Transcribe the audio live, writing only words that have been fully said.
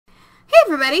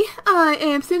everybody, I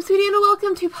am simsweetie and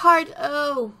welcome to part,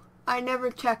 I never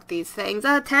check these things,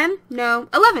 10? No,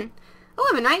 11.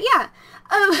 11, right? Yeah.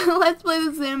 Let's play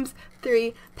The Sims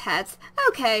 3 Pets.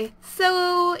 Okay,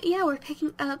 so, yeah, we're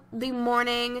picking up the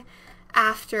morning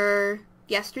after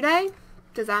yesterday.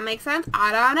 Does that make sense?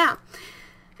 I don't know.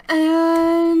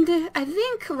 And I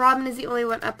think Robin is the only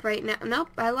one up right now.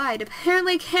 Nope, I lied.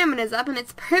 Apparently Cameron is up, and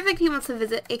it's perfect he wants to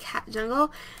visit a cat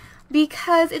jungle,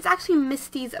 because it's actually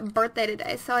Misty's birthday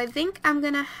today. So I think I'm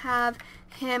going to have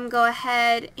him go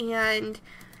ahead and,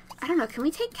 I don't know, can we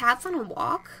take cats on a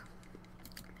walk?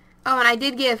 Oh, and I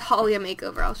did give Holly a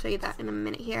makeover. I'll show you that in a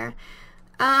minute here.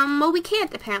 Well, we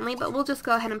can't apparently, but we'll just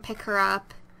go ahead and pick her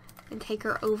up and take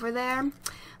her over there.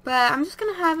 But I'm just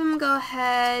going to have him go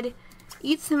ahead,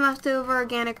 eat some leftover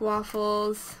organic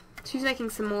waffles. She's making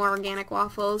some more organic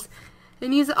waffles.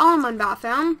 And use the all-in-one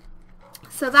bathroom.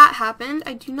 So that happened.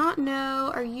 I do not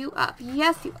know. Are you up?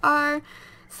 Yes, you are.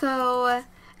 So,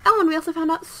 oh, and we also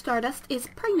found out Stardust is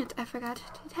pregnant. I forgot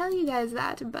to tell you guys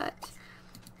that, but,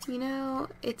 you know,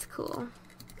 it's cool.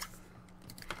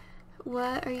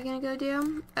 What are you going to go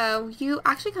do? Oh, you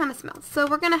actually kind of smell. So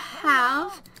we're going to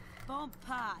have...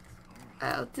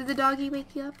 Oh, did the doggy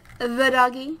wake you up? The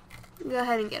doggy? Go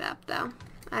ahead and get up, though.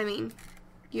 I mean,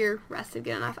 you're rested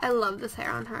good enough. I love this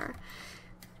hair on her.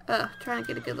 Ugh, trying to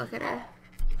get a good look at her.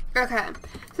 Okay,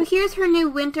 so here's her new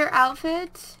winter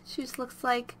outfit. She just looks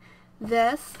like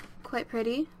this. Quite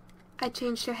pretty. I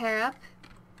changed her hair up.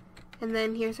 And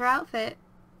then here's her outfit.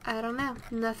 I don't know.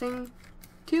 Nothing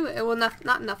to it. Well,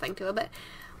 not nothing to it, but,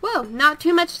 whoa, not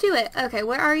too much to it. Okay,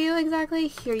 where are you exactly?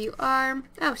 Here you are.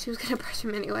 Oh, she was going to brush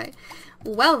him anyway.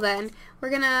 Well then,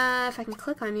 we're going to, if I can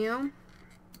click on you,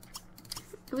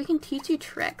 we can teach you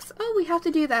tricks. Oh, we have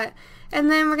to do that. And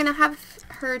then we're going to have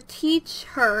her teach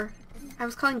her, I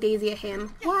was calling Daisy a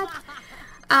him. What?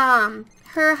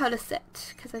 Her how to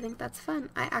sit, because I think that's fun.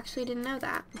 I actually didn't know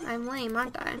that. I'm lame,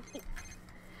 aren't I?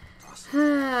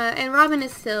 And Robin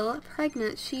is still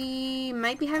pregnant. She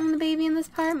might be having the baby in this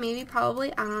part. Maybe,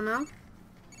 probably. I don't know.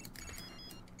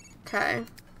 Okay.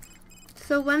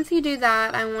 So once you do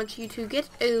that, I want you to get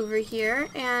over here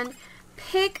and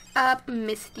pick up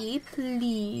Misty,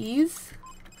 please.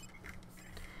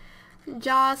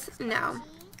 Just now.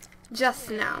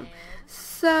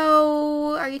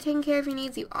 So, are you taking care of your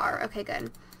needs? You are. Okay,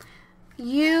 good.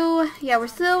 Yeah, we're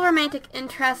still romantic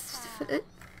interests.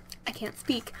 I can't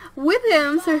speak. With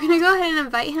him, so we're going to go ahead and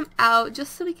invite him out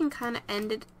just so we can kind of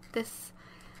end this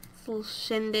little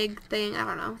shindig thing. I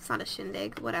don't know. It's not a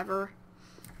shindig. Whatever.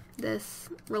 This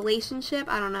relationship.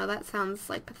 I don't know. That sounds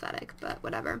like pathetic, but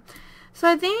whatever. So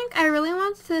I think I really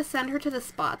want to send her to the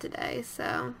spa today,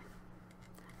 so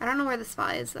I don't know where the spa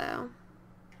is, though.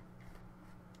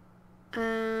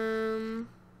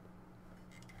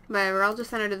 Whatever, I'll just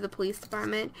send her to the police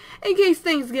department in case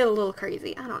things get a little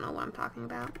crazy. I don't know what I'm talking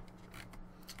about.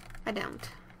 I don't.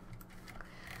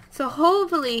 So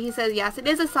hopefully he says yes. It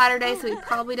is a Saturday, so he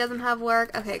probably doesn't have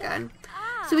work. Okay, good.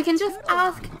 So we can just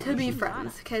ask to be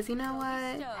friends, because you know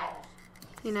what?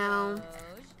 You know,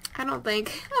 I don't think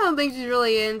she's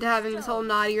really into having this whole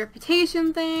naughty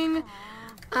reputation thing.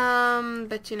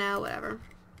 But you know, whatever.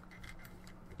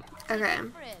 Okay.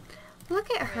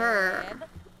 Look at her.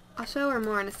 I'll show her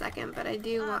more in a second, but I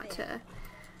do want to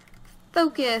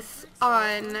focus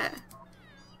on,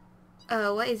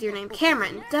 what is your name?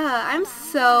 Cameron. Duh, I'm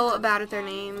so bad at their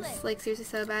names. Like, seriously,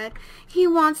 so bad. He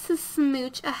wants to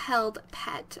smooch a held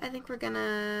pet. I think we're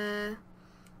gonna...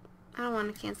 I don't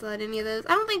want to cancel out any of those. I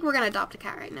don't think we're gonna adopt a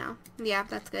cat right now. Yeah,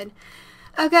 that's good.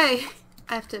 Okay.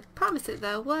 I have to promise it,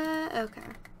 though. What? Okay.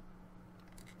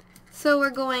 So we're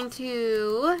going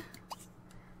to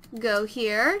go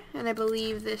here, and I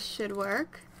believe this should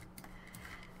work.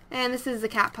 And this is the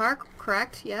cat park,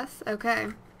 correct? Yes? Okay.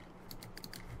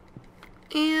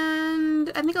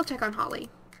 And I think I'll check on Holly.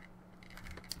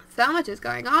 So much is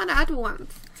going on at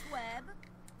once.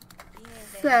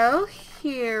 So,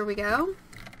 here we go.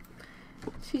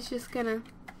 She's just gonna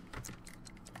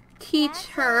teach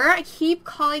her. I keep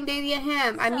calling Daisy a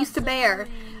him. I'm used to Bear.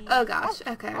 Oh gosh,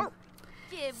 okay.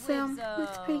 So,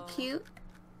 that's pretty cute.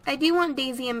 I do want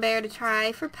Daisy and Bear to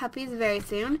try for puppies very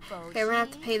soon. Okay, we're gonna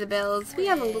have to pay the bills. We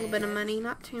have a little bit of money,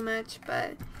 not too much,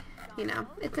 but, you know,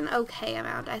 it's an okay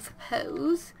amount, I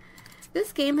suppose.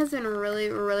 This game has been really,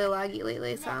 really laggy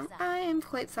lately, so I am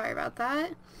quite sorry about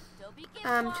that.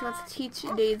 She wants to teach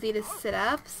Daisy to sit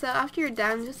up. So after you're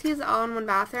done, just use the all-in-one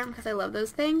bathroom, because I love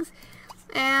those things.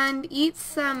 And eat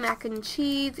some mac and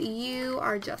cheese. You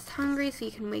are just hungry, so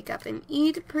you can wake up and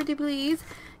eat, pretty please.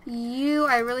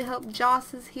 I really hope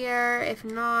Joss is here. If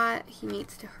not, he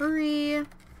needs to hurry.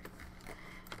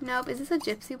 Nope. Is this a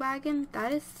gypsy wagon?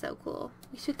 That is so cool.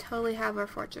 We should totally have our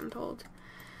fortune told.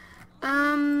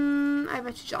 I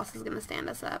bet you Joss is gonna stand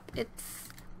us up.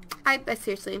 I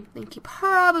seriously think he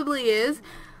probably is,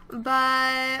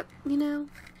 but you know,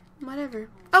 whatever.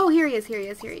 Oh, here he is.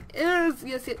 Yes,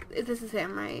 this is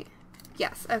him, right?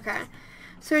 Yes. Okay.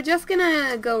 So we're just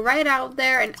gonna go right out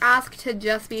there and ask to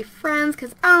just be friends,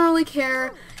 because I don't really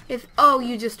care if, oh,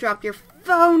 you just dropped your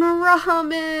phone,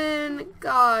 Robin.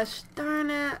 Gosh,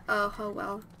 darn it. Oh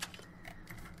well.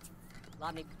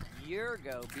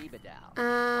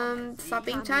 Stop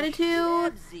being chatted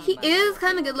to. He is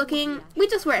kind of good looking. We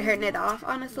just wear hair knit off,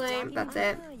 honestly. That's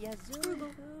it.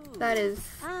 That's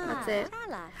it.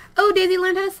 Oh, Daisy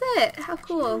learned how to sit. How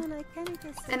cool.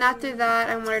 And after that,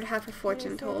 I wanted to have her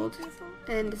fortune told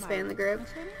and disband the group.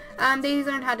 Daisy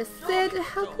learned how to sit.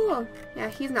 How cool. Yeah,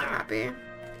 he's not happy.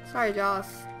 Sorry,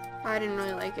 Joss. I didn't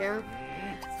really like you.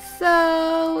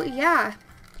 So, yeah.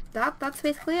 That's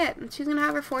basically it. She's gonna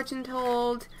have her fortune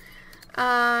told.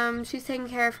 She's taking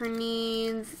care of her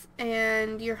needs,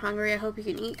 and you're hungry. I hope you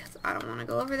can eat, because I don't want to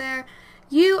go over there.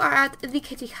 You are at the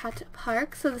Kitty Cat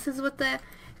Park, so this is what the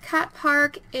cat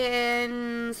park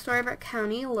in Storybrooke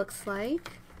County looks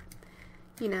like.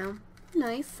 You know,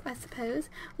 nice, I suppose.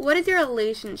 What is your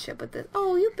relationship with this?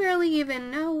 Oh, you barely even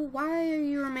know. Why are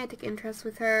you romantic interest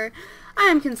with her? I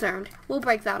am concerned. We'll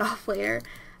break that off later.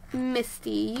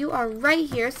 Misty, you are right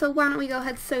here, so why don't we go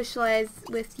ahead and socialize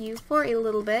with you for a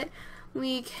little bit.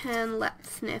 We can let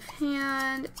sniff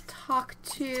hand, talk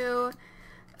to,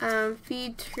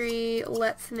 feed tree,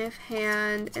 let sniff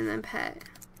hand, and then pet.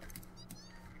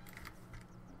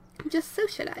 Just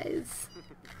socialize.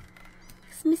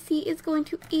 Misty is going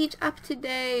to age up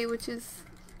today, which is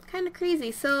kind of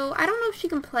crazy. So I don't know if she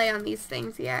can play on these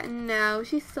things yet. No,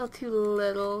 she's still too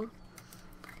little.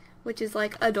 Which is,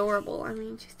 like, adorable. I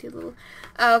mean, she's too little.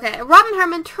 Okay, Robin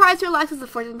Hartman tries to relax as the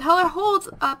fortune teller holds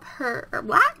up her,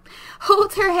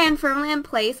 holds her hand firmly in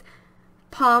place,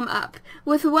 palm up.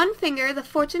 With one finger, the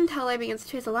fortune teller begins to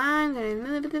trace a line,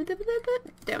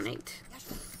 donate.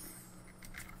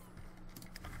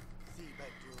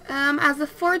 As the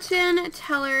fortune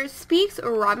teller speaks,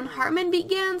 Robin Hartman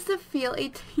begins to feel a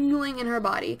tingling in her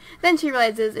body. Then she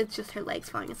realizes it's just her legs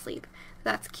falling asleep.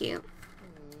 That's cute.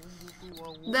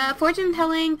 The fortune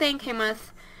telling thing came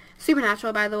with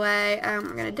Supernatural, by the way. We're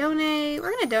gonna donate. We're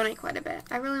gonna donate quite a bit.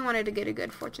 I really wanted to get a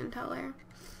good fortune teller.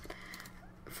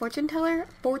 Fortune teller?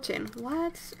 Fortune.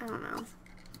 What? I don't know.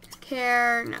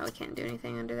 Care. No, we can't do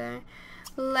anything under there.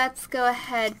 Let's go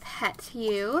ahead, pet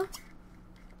you.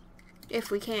 If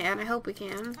we can. I hope we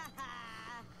can.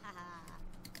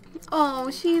 Oh,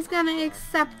 she's gonna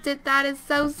accept it. That is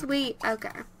so sweet.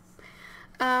 Okay.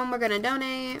 We're gonna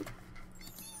donate.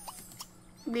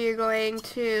 We're going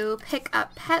to pick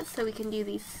up pets so we can do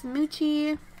the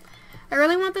smoochie. I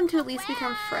really want them to at least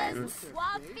become friends.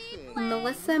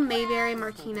 Melissa Mayberry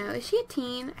Martino. Is she a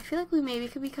teen? I feel like we maybe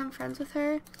could become friends with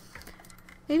her.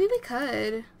 Maybe we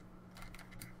could.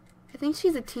 I think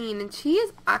she's a teen, and she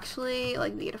is actually,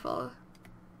 like, beautiful.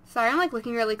 Sorry, I'm, like,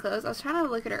 looking really close. I was trying to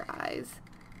look at her eyes.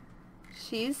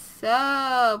 She's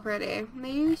so pretty.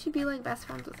 Maybe we should be, like, best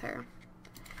friends with her.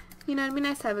 You know, it'd be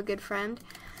nice to have a good friend.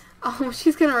 Oh,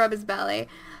 she's gonna rub his belly.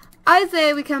 I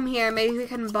say we come here, maybe we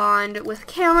can bond with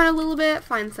Cameron a little bit,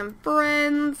 find some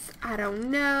friends. I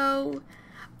don't know.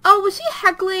 Oh, was she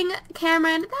heckling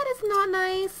Cameron? That is not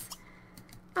nice.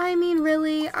 I mean,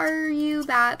 really? Are you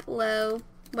that low?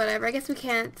 Whatever, I guess we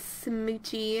can't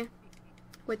smoochie,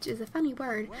 which is a funny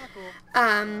word,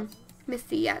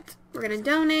 Misty yet. We're gonna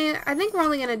donate. I think we're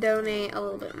only gonna donate a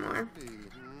little bit more.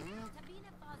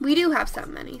 We do have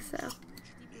some money, so.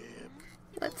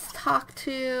 Let's talk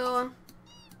to,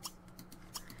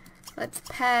 let's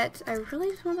pet. I really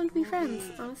just want them to be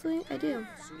friends. Honestly, I do.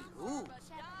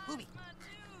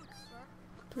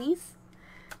 Please.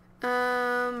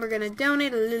 We're gonna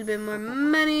donate a little bit more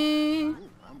money.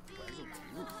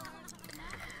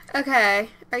 Okay,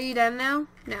 are you done now?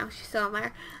 No, she's still on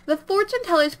there. The fortune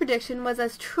teller's prediction was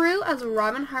as true as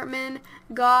Robin Hartman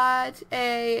got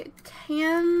a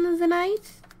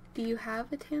tanzanite. Do you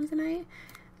have a tanzanite?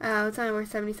 It's only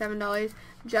worth $77,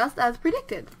 just as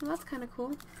predicted. Well, that's kind of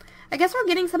cool. I guess we're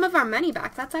getting some of our money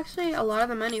back. That's actually a lot of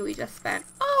the money we just spent.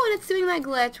 Oh, and it's doing that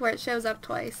glitch where it shows up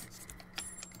twice.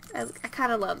 I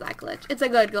kind of love that glitch. It's a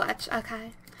good glitch.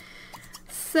 Okay.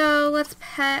 So, let's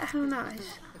pet. I don't know.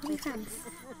 What makes sense?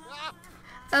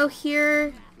 Oh,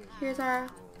 here's our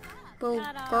little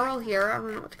girl here. I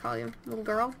don't know what to call you. Little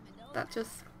girl? That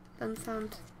just doesn't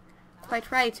sound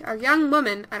quite right. Our young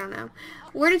woman. I don't know.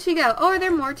 Where did she go? Oh, are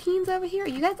there more teens over here? Are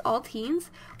you guys all teens?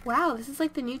 Wow, this is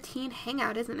like the new teen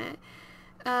hangout, isn't it?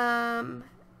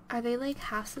 Are they like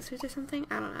half-sisters or something?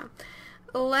 I don't know.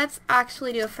 Let's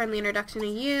actually do a friendly introduction to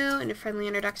you and a friendly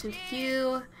introduction to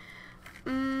you.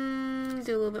 Do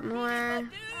a little bit more.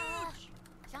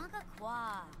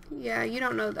 Yeah, you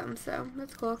don't know them, so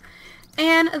that's cool.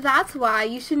 And that's why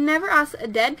you should never ask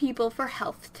dead people for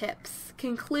health tips.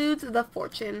 Concludes the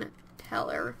fortune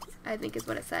teller, I think is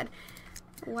what it said.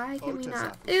 Why can we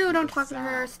not? Ew, don't talk to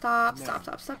her. Stop, stop,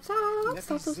 stop, stop, stop,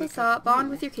 stop, stop, stop, stop. Bond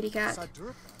with your kitty cat.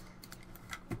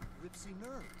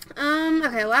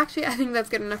 Okay, well actually I think that's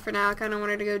good enough for now. I kind of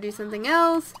wanted to go do something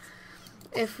else.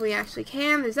 If we actually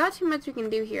can. There's not too much we can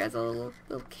do here as a little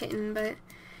kitten, but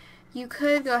you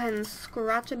could go ahead and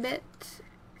scratch a bit.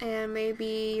 And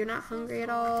maybe you're not hungry at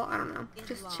all. I don't know.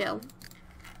 Just chill.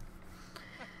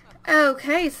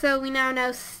 Okay, so we now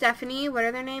know Stephanie. What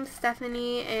are their names?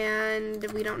 Stephanie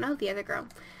and we don't know the other girl.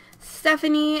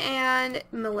 Stephanie and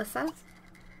Melissa.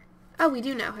 Oh, we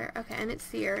do know her. Okay, and it's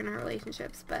Seer in her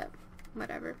relationships, but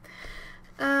whatever.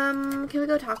 Can we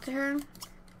go talk to her?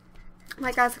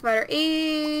 Like, ask about her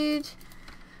age.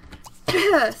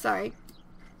 Sorry.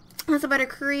 Ask about her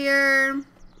career.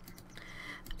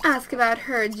 Ask about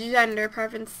her gender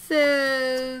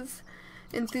preferences.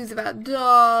 Enthuse about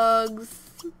dogs.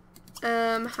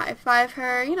 High five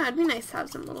her. You know, it'd be nice to have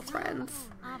some little friends.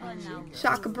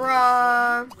 Shock a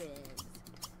bra.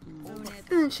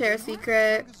 And share a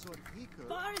secret.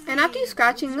 And after you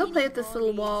scratching, go play with this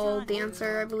little wall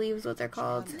dancer, I believe is what they're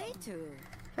called.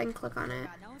 If I can click on it.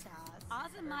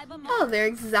 Oh, they're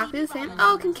exactly the same.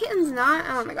 Oh, can kittens not?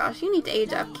 Oh my gosh, you need to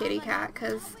age up, kitty cat,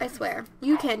 because I swear,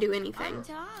 you can't do anything.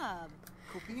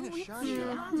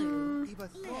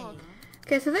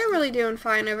 Okay, so they're really doing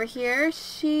fine over here.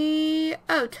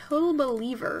 Oh, total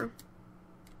believer.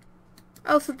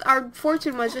 Oh, so our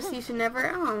fortune was just you should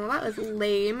never, oh, well that was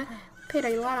lame. Paid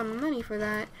a lot of money for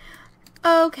that.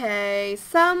 Okay,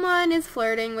 someone is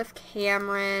flirting with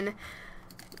Cameron.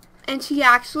 And she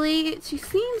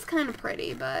seems kind of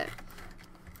pretty, but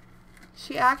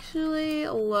she actually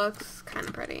looks kind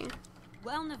of pretty.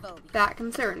 That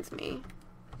concerns me.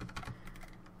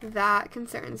 That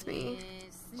concerns me.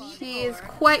 She is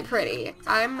quite pretty.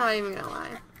 I'm not even gonna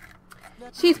lie.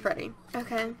 She's pretty.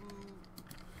 Okay.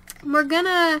 We're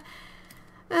gonna...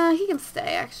 he can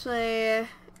stay, actually.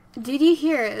 Did you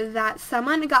hear that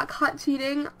someone got caught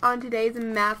cheating on today's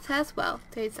math test? Well,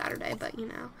 today's Saturday, but you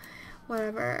know,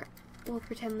 whatever. We'll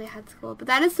pretend they had school. But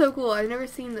that is so cool. I've never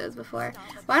seen those before.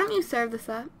 Why don't you serve this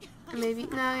up? Maybe.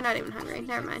 No, you're not even hungry.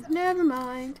 Never mind. Never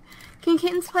mind. Can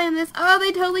kittens play on this? Oh,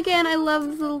 they totally can. I love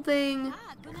this little thing.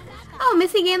 Oh,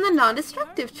 Misty gained the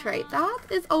non-destructive trait. That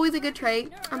is always a good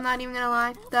trait. I'm not even gonna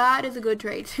lie. That is a good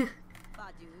trait.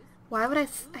 Why would I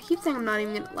keep saying I'm not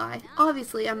even gonna lie.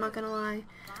 Obviously, I'm not gonna lie.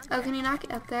 Oh, can you not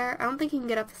get up there? I don't think you can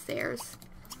get up the stairs.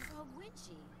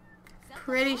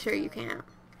 Pretty sure you can't.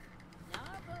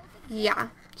 Yeah,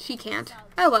 she can't.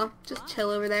 Oh well, just chill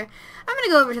over there. I'm gonna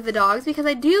go over to the dogs because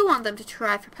I do want them to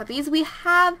try for puppies. We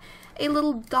have a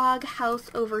little dog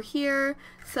house over here,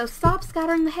 so stop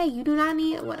scattering the hay. You do not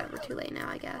need... Whatever, too late now,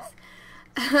 I guess.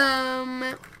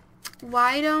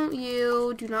 Why don't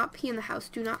you... Do not pee in the house.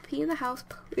 Do not pee in the house.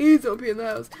 Please don't pee in the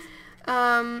house.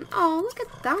 Oh, look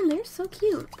at them. They're so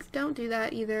cute. Don't do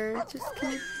that either. Just,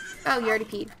 can you... Oh, you already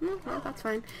peed. Well, that's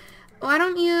fine. Why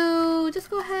don't you just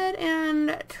go ahead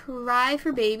and try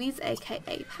for babies,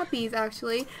 aka puppies,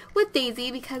 actually, with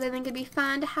Daisy, because I think it'd be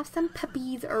fun to have some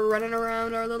puppies running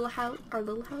around our little house.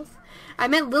 I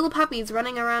meant little puppies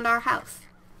running around our house.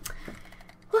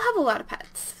 We'll have a lot of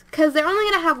pets, because they're only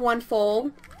going to have one foal.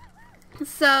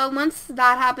 So once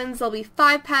that happens, there'll be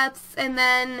 5 pets, and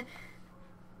then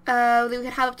we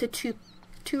could have up to two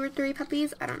or three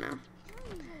puppies. I don't know.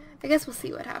 I guess we'll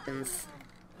see what happens.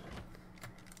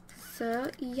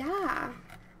 So, yeah.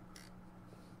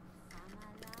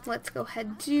 Let's go ahead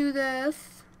and do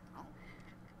this.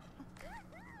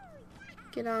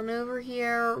 Get on over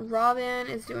here. Robin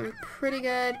is doing pretty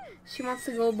good. She wants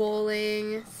to go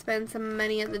bowling. Spend some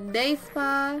money at the day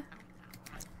spa.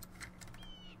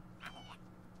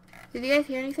 Did you guys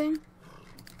hear anything?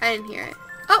 I didn't hear it.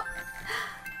 Oh!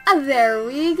 There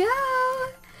we go!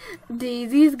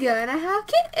 Daisy's gonna have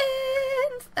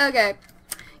kittens! Okay.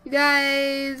 You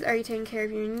guys, are you taking care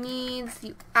of your needs?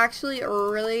 You actually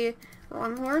really,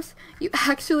 wrong horse, you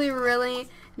actually really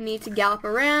need to gallop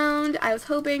around. I was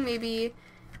hoping maybe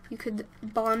you could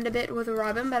bond a bit with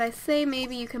Robin, but I say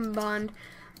maybe you can bond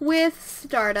with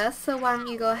Stardust. So why don't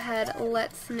you go ahead,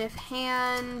 let's sniff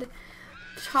hand,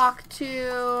 talk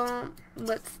to,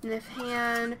 let's sniff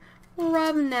hand,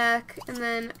 rub neck, and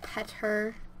then pet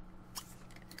her.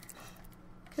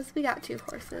 Because we got 2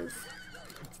 horses.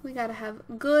 We gotta have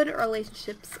good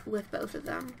relationships with both of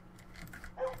them.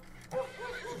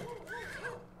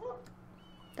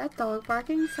 That dog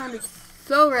barking sounded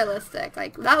so realistic.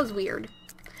 Like, that was weird.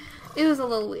 It was a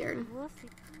little weird.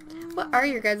 What are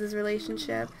your guys'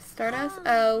 relationship? Stardust?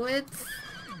 Oh, it's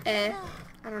I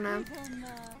don't know.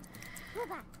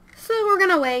 So we're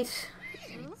gonna wait.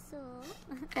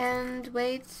 And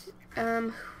wait.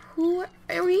 Who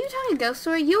are you telling a ghost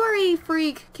story? You are a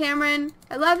freak, Cameron.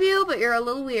 I love you, but you're a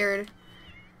little weird.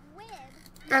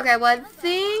 Okay, well, I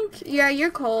think, yeah,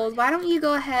 you're cold. Why don't you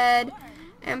go ahead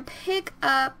and pick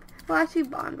up, well, actually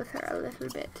bond with her a little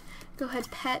bit. Go ahead,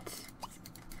 pet.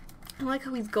 I like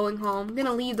how he's going home. I'm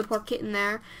gonna leave the poor kitten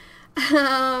there.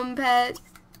 Pet,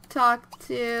 talk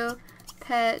to,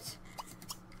 pet,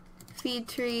 feed,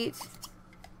 treat,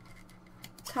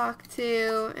 talk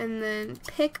to, and then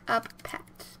pick up pet.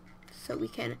 So we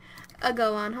can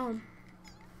go on home.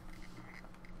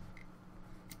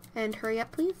 And hurry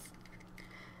up, please.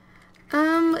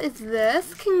 Is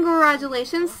this?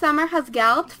 Congratulations, Summer has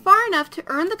galloped far enough to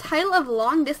earn the title of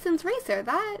long distance racer.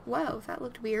 Whoa, that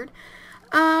looked weird.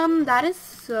 That is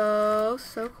so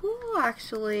cool,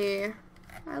 actually.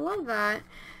 I love that.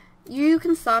 You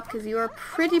can stop because you are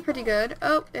pretty good.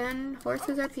 Oh, and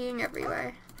horses are peeing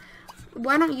everywhere.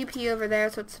 Why don't you pee over there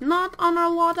so it's not on our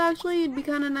lot, actually? It'd be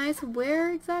kind of nice.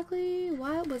 Where exactly?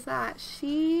 What was that?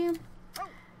 She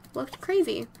looked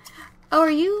crazy. Oh, are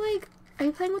you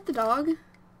playing with the dog?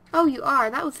 Oh, you are.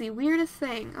 That was the weirdest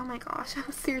thing. Oh my gosh. I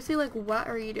was seriously like, what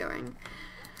are you doing?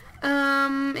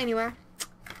 Anyway.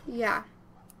 Yeah.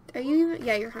 Are you,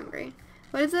 yeah, you're hungry.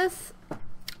 What is this?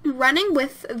 Running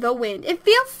with the wind. It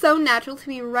feels so natural to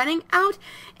be running out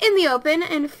in the open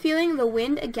and feeling the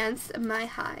wind against my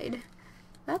hide.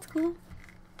 That's cool.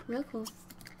 Real cool.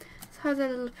 So how's our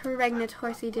little pregnant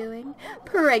horsey doing?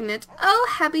 Pregnant. Oh,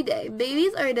 happy day.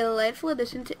 Babies are a delightful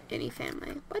addition to any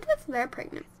family. What is their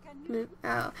pregnant?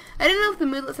 Oh, I didn't know if the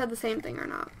moodlet said the same thing or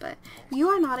not, but you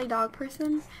are not a dog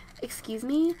person. Excuse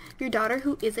me? Your daughter,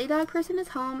 who is a dog person, is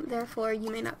home, therefore you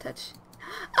may not touch.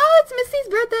 Oh, it's Misty's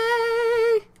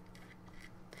birthday!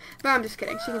 No, I'm just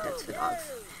kidding. She can touch the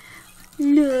dogs.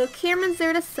 Look, Cameron's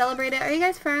there to celebrate it. Are you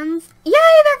guys friends? Yay,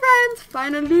 they're friends!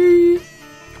 Finally!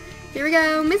 Here we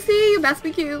go. Misty, you best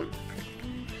be cute.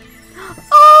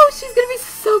 Oh, she's gonna be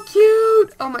so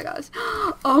cute! Oh my gosh.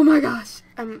 Oh my gosh.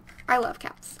 I love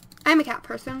cats. I'm a cat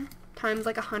person. Times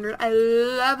like 100. I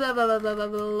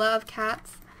love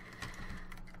cats.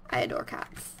 I adore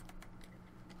cats.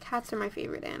 Cats are my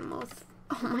favorite animals.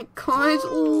 Oh my gosh,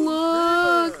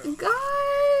 look!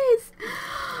 Guys!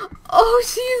 Oh,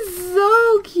 she is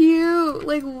so cute!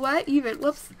 Like, what even?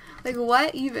 Whoops. Like,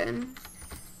 what even?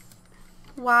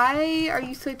 Why are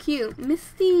you so cute?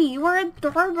 Misty, you are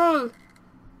adorable!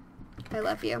 I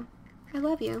love you. I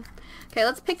love you. Okay,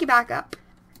 let's pick you back up.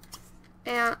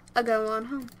 And I'll go on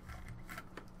home.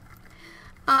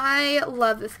 I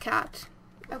love this cat.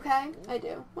 Okay? I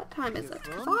do. What time is it?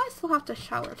 Because I still have to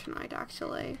shower tonight,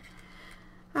 actually.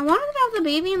 I wanted to have the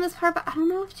baby in this part, but I don't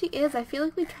know if she is. I feel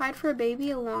like we tried for a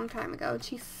baby a long time ago, and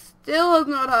she still has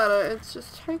not had it. It's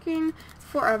just taking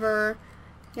forever.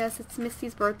 Yes, it's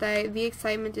Misty's birthday. The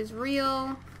excitement is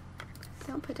real.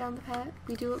 Don't put down the pet.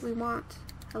 We do what we want.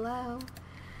 Hello?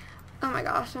 Oh my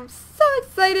gosh, I'm so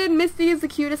excited. Misty is the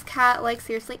cutest cat, like,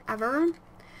 seriously, ever.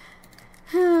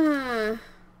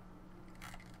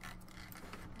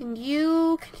 And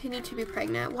you continue to be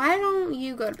pregnant. Why don't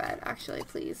you go to bed, actually,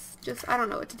 please? Just, I don't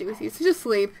know what to do with you, so just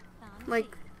sleep.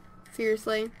 Like,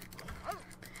 seriously.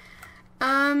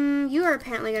 You are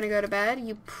apparently gonna go to bed.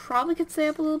 You probably could stay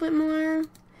up a little bit more.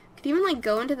 Could even, like,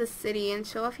 go into the city and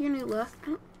show off your new look.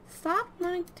 Stop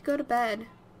wanting to go to bed.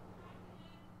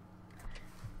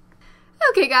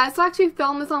 Okay guys, so I actually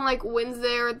filmed this on like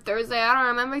Wednesday or Thursday, I don't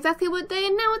remember exactly what day,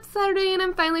 and now it's Saturday and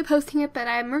I'm finally posting it, but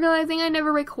I'm realizing I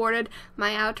never recorded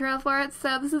my outro for it,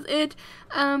 so this is it.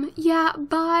 Yeah,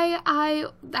 bye.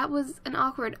 That was an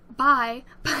awkward bye,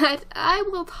 but I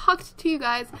will talk to you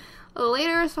guys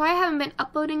later. So I haven't been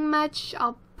uploading much.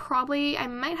 I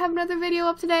might have another video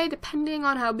up today, depending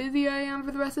on how busy I am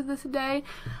for the rest of this day.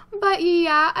 But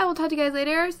yeah, I will talk to you guys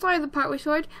later. Sorry the part was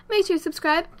short. Make sure to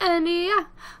subscribe, and yeah,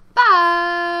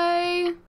 bye!